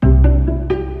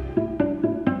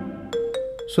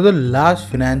So the last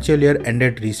financial year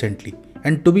ended recently,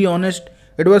 and to be honest,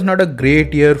 it was not a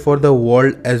great year for the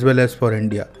world as well as for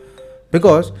India.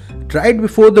 Because right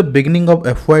before the beginning of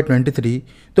FY23,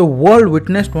 the world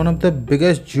witnessed one of the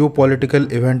biggest geopolitical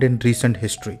events in recent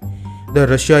history, the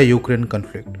Russia-Ukraine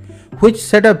conflict, which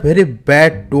set a very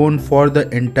bad tone for the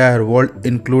entire world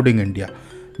including India.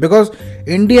 Because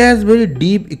India has very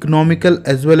deep economical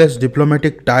as well as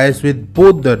diplomatic ties with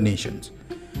both the nations.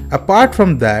 Apart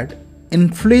from that,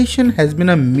 inflation has been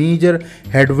a major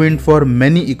headwind for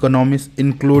many economies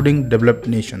including developed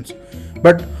nations.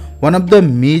 But one of the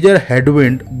major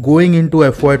headwind going into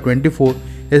FY24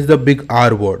 is the big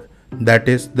R word, that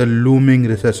is the looming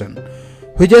recession,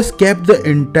 which has kept the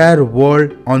entire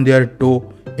world on their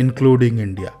toe including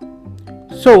India.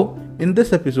 So, in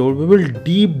this episode, we will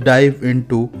deep dive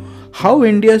into how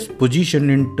India's position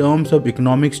in terms of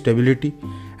economic stability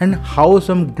and how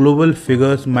some global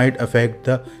figures might affect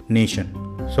the nation.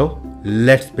 So,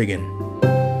 let's begin.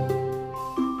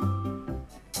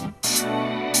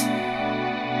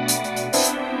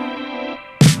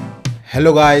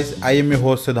 Hello guys, I am your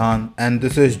host Siddhant and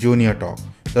this is Junior Talk,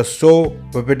 the show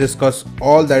where we discuss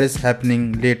all that is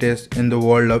happening latest in the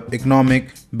world of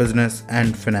economic, business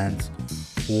and finance.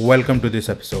 Welcome to this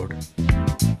episode.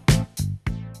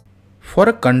 For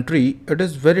a country, it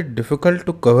is very difficult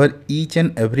to cover each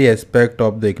and every aspect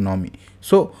of the economy.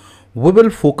 So, we will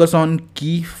focus on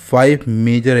key 5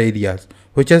 major areas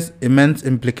which has immense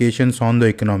implications on the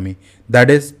economy. That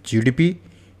is GDP,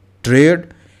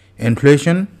 trade,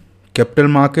 inflation, capital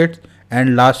markets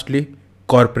and lastly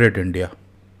corporate India.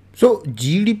 So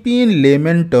GDP in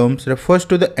layman terms refers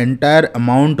to the entire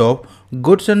amount of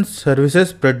goods and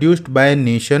services produced by a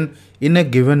nation in a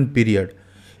given period.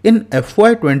 In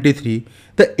FY23,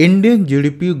 the Indian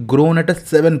GDP grown at a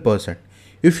 7%.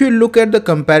 If you look at the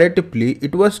comparatively,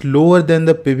 it was lower than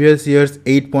the previous year's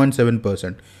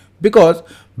 8.7% because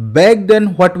back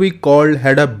then what we called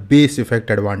had a base effect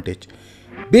advantage.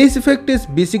 Base effect is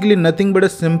basically nothing but a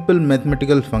simple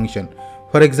mathematical function.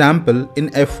 For example, in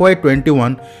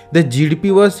FY21, the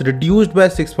GDP was reduced by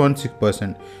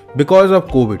 6.6% because of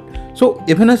COVID. So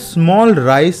even a small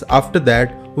rise after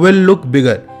that will look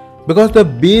bigger because the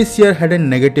base year had a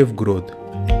negative growth.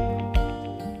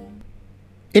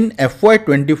 In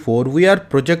FY24, we are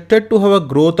projected to have a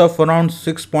growth of around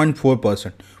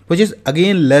 6.4%, which is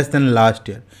again less than last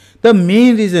year. The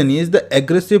main reason is the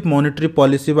aggressive monetary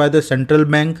policy by the central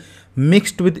bank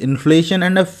mixed with inflation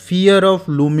and a fear of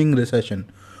looming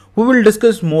recession. We will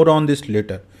discuss more on this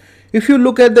later. If you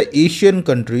look at the Asian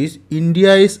countries,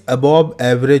 India is above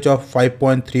average of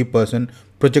 5.3%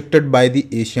 projected by the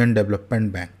Asian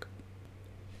Development Bank.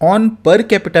 On per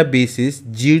capita basis,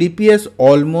 GDP has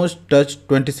almost touched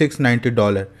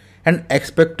 $2690 and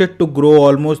expected to grow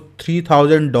almost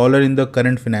 $3000 in the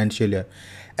current financial year.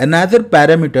 Another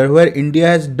parameter where India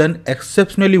has done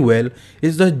exceptionally well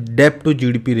is the debt to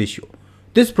GDP ratio.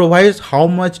 This provides how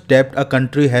much debt a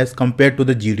country has compared to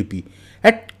the GDP.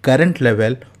 At current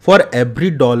level, for every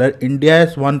dollar, India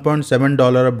has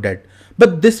 $1.7 of debt.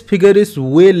 But this figure is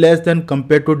way less than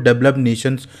compared to developed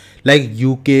nations like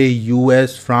UK,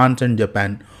 US, France and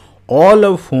Japan, all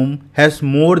of whom has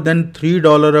more than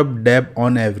 $3 of debt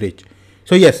on average.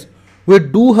 So yes, we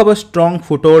do have a strong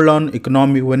foothold on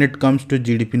economy when it comes to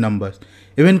GDP numbers,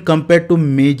 even compared to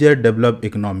major developed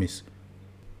economies.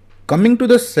 Coming to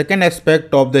the second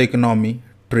aspect of the economy,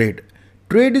 trade.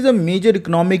 Trade is a major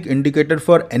economic indicator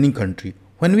for any country.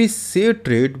 When we say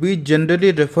trade, we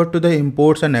generally refer to the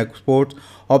imports and exports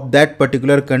of that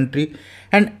particular country,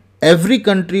 and every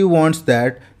country wants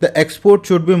that the export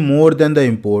should be more than the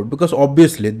import because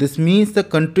obviously this means the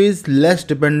country is less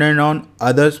dependent on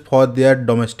others for their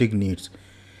domestic needs.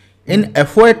 In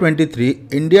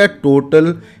FY23, India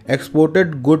total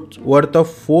exported goods worth of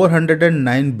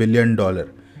 $409 billion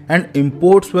and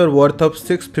imports were worth of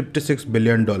 $656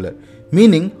 billion,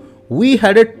 meaning we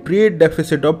had a trade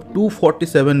deficit of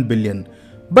 $247 billion.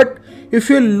 But if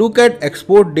you look at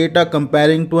export data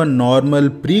comparing to a normal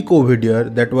pre-COVID year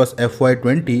that was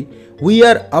FY20, we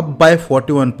are up by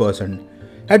 41%.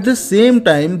 At the same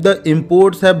time, the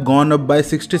imports have gone up by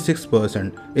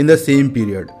 66% in the same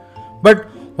period. But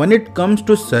when it comes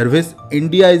to service,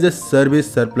 India is a service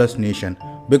surplus nation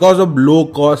because of low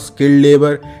cost skilled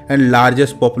labor and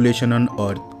largest population on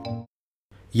earth.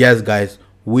 Yes guys,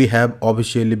 we have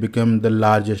officially become the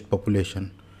largest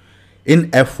population.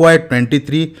 In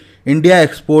FY23, India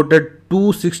exported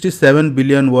 $267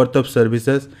 billion worth of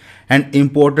services and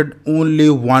imported only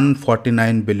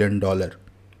 $149 billion.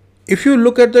 If you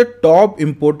look at the top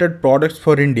imported products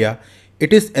for India,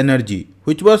 It is energy,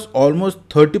 which was almost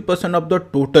 30% of the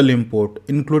total import,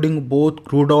 including both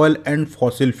crude oil and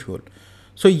fossil fuel.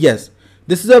 So, yes,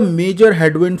 this is a major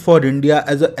headwind for India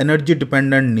as an energy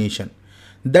dependent nation.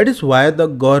 That is why the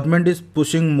government is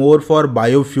pushing more for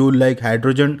biofuel like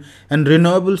hydrogen and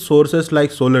renewable sources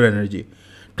like solar energy.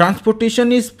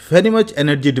 Transportation is very much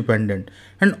energy dependent,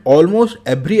 and almost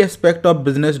every aspect of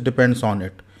business depends on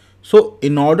it. So,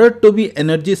 in order to be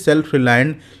energy self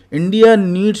reliant, India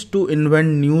needs to invent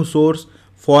new source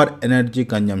for energy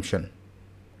consumption.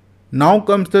 Now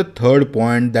comes the third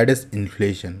point, that is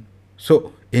inflation.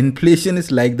 So, inflation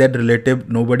is like that relative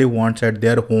nobody wants at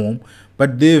their home,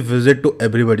 but they visit to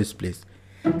everybody's place.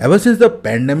 Ever since the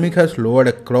pandemic has lowered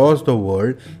across the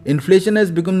world, inflation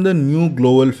has become the new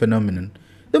global phenomenon.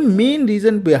 The main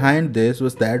reason behind this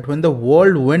was that when the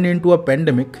world went into a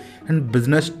pandemic and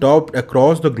business stopped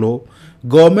across the globe,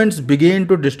 governments began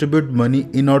to distribute money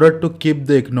in order to keep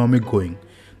the economy going.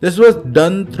 This was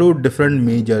done through different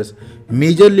measures,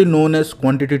 majorly known as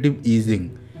quantitative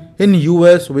easing. In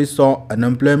US, we saw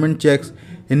unemployment checks.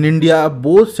 In India,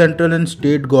 both central and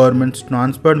state governments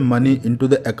transferred money into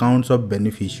the accounts of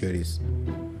beneficiaries.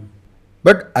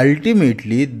 But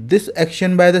ultimately, this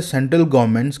action by the central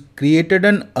governments created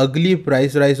an ugly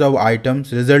price rise of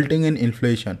items, resulting in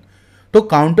inflation. To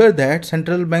counter that,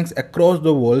 central banks across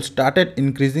the world started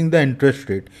increasing the interest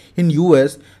rate. In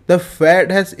US, the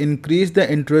Fed has increased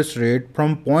the interest rate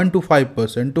from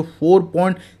 0.25% to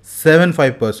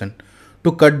 4.75%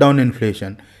 to cut down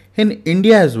inflation. In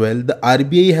India as well, the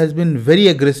RBI has been very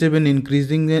aggressive in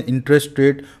increasing the interest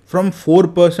rate from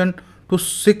 4% to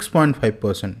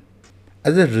 6.5%.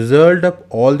 As a result of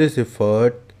all this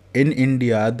effort, in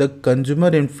India, the consumer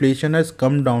inflation has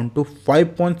come down to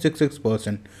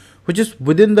 5.66%, which is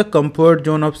within the comfort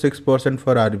zone of 6%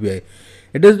 for RBI.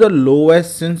 It is the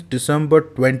lowest since December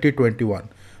 2021.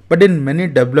 But in many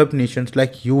developed nations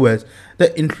like US,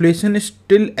 the inflation is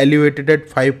still elevated at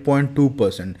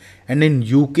 5.2%, and in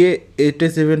UK, it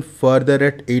is even further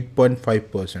at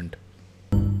 8.5%.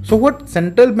 So what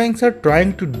central banks are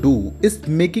trying to do is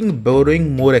making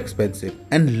borrowing more expensive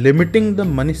and limiting the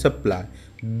money supply,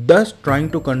 thus trying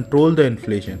to control the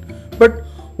inflation. But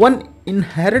one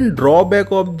inherent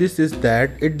drawback of this is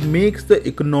that it makes the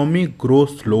economy grow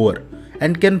slower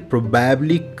and can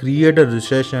probably create a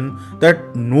recession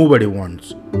that nobody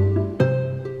wants.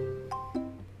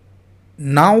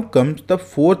 Now comes the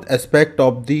fourth aspect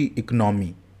of the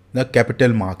economy, the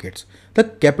capital markets. The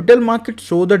capital markets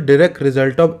show the direct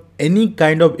result of any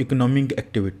kind of economic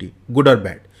activity, good or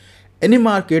bad. Any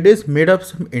market is made of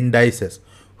some indices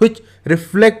which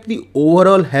reflect the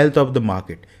overall health of the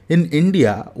market. In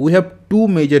India, we have two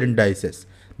major indices,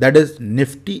 that is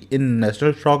Nifty in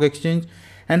National Stock Exchange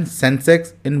and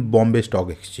Sensex in Bombay Stock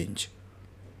Exchange.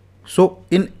 So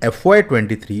in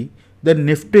FY23, the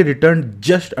Nifty returned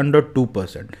just under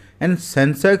 2% and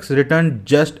Sensex returned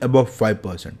just above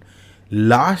 5%.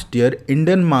 Last year,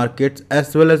 Indian markets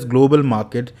as well as global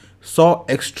markets saw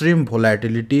extreme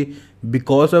volatility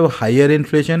because of higher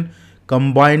inflation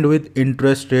combined with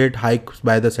interest rate hikes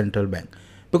by the central bank.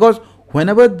 Because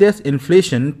whenever there's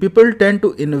inflation, people tend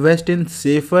to invest in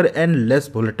safer and less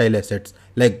volatile assets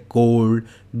like gold,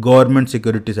 government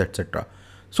securities, etc.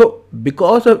 So,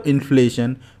 because of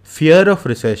inflation, fear of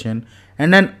recession,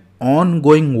 and an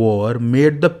ongoing war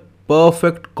made the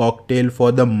perfect cocktail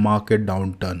for the market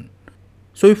downturn.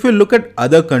 So, if you look at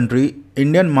other countries,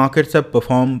 Indian markets have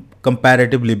performed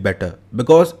comparatively better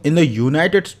because in the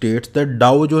United States, the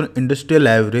Dow Jones Industrial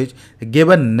Average gave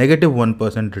a negative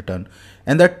 1% return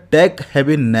and the tech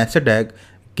heavy Nasdaq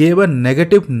gave a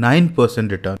negative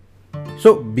 9% return.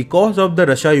 So, because of the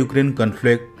Russia Ukraine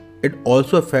conflict, it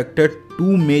also affected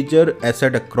two major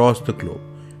assets across the globe,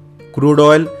 crude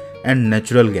oil and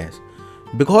natural gas.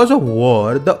 Because of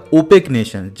war, the OPEC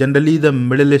nations, generally the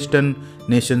Middle Eastern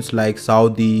nations like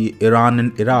Saudi, Iran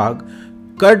and Iraq,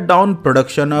 cut down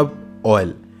production of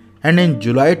oil. And in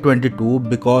July 22,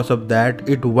 because of that,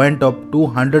 it went up to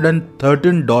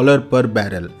 $113 per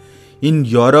barrel. In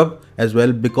Europe as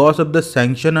well, because of the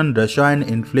sanction on Russia and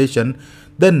inflation,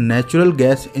 the natural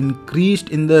gas increased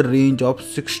in the range of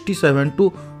 67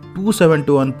 to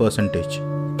 271%.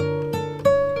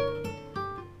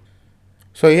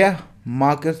 So yeah,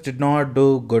 markets did not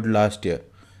do good last year.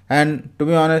 And to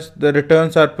be honest, the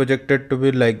returns are projected to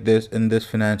be like this in this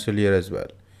financial year as well.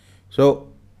 So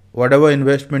whatever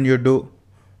investment you do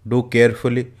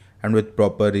carefully and with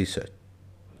proper research.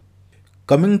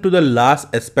 Coming to the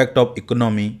last aspect of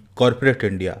economy, corporate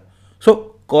India.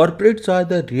 So corporates are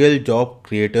the real job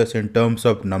creators in terms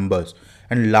of numbers,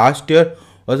 and last year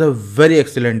was a very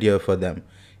excellent year for them.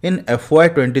 In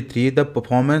FY23, the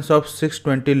performance of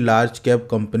 620 large cap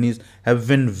companies have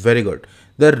been very good.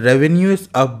 The revenue is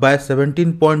up by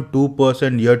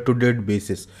 17.2% year to date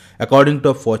basis, according to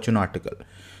a Fortune article.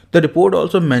 The report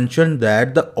also mentioned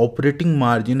that the operating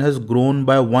margin has grown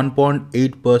by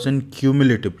 1.8%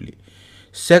 cumulatively.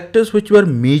 Sectors which were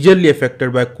majorly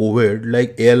affected by COVID,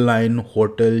 like airline,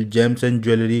 hotel, gems and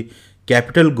jewelry,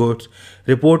 capital goods,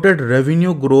 reported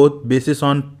revenue growth basis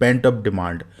on pent up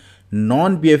demand.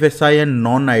 Non BFSI and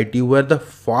non IT were the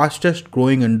fastest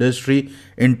growing industry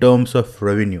in terms of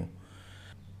revenue.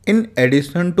 In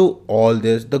addition to all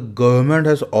this, the government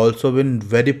has also been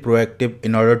very proactive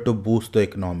in order to boost the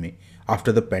economy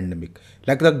after the pandemic.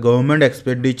 Like the government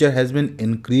expenditure has been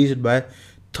increased by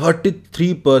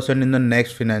 33% in the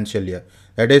next financial year,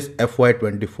 that is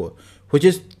FY24, which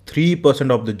is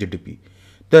 3% of the GDP.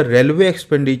 The railway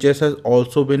expenditures has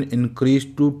also been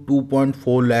increased to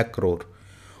 2.4 lakh crore.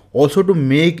 Also, to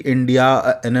make India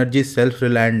an energy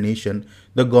self-reliant nation,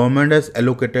 the government has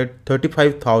allocated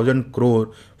 35,000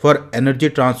 crore for energy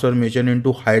transformation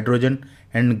into hydrogen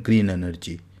and green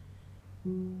energy.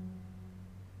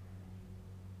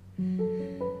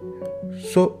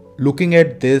 So, looking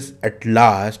at this at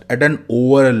last at an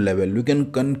overall level, we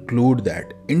can conclude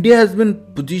that India has been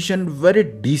positioned very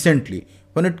decently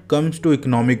when it comes to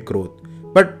economic growth.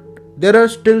 But there are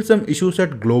still some issues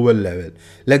at global level,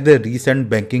 like the recent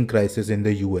banking crisis in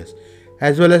the US,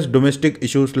 as well as domestic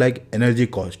issues like energy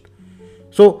cost.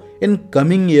 So, in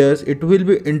coming years, it will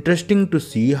be interesting to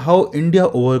see how India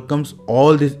overcomes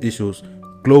all these issues,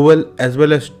 global as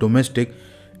well as domestic,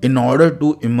 in order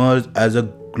to emerge as a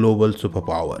global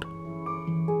superpower.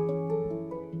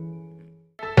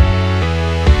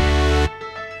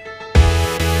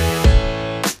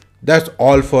 That's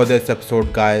all for this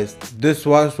episode, guys. This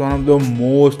was one of the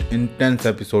most intense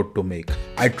episodes to make.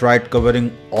 I tried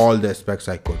covering all the aspects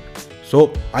I could.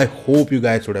 So I hope you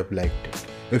guys would have liked it.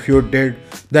 If you did,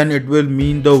 then it will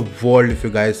mean the world if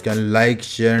you guys can like,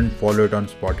 share and follow it on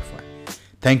Spotify.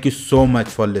 Thank you so much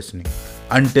for listening.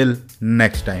 Until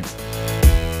next time.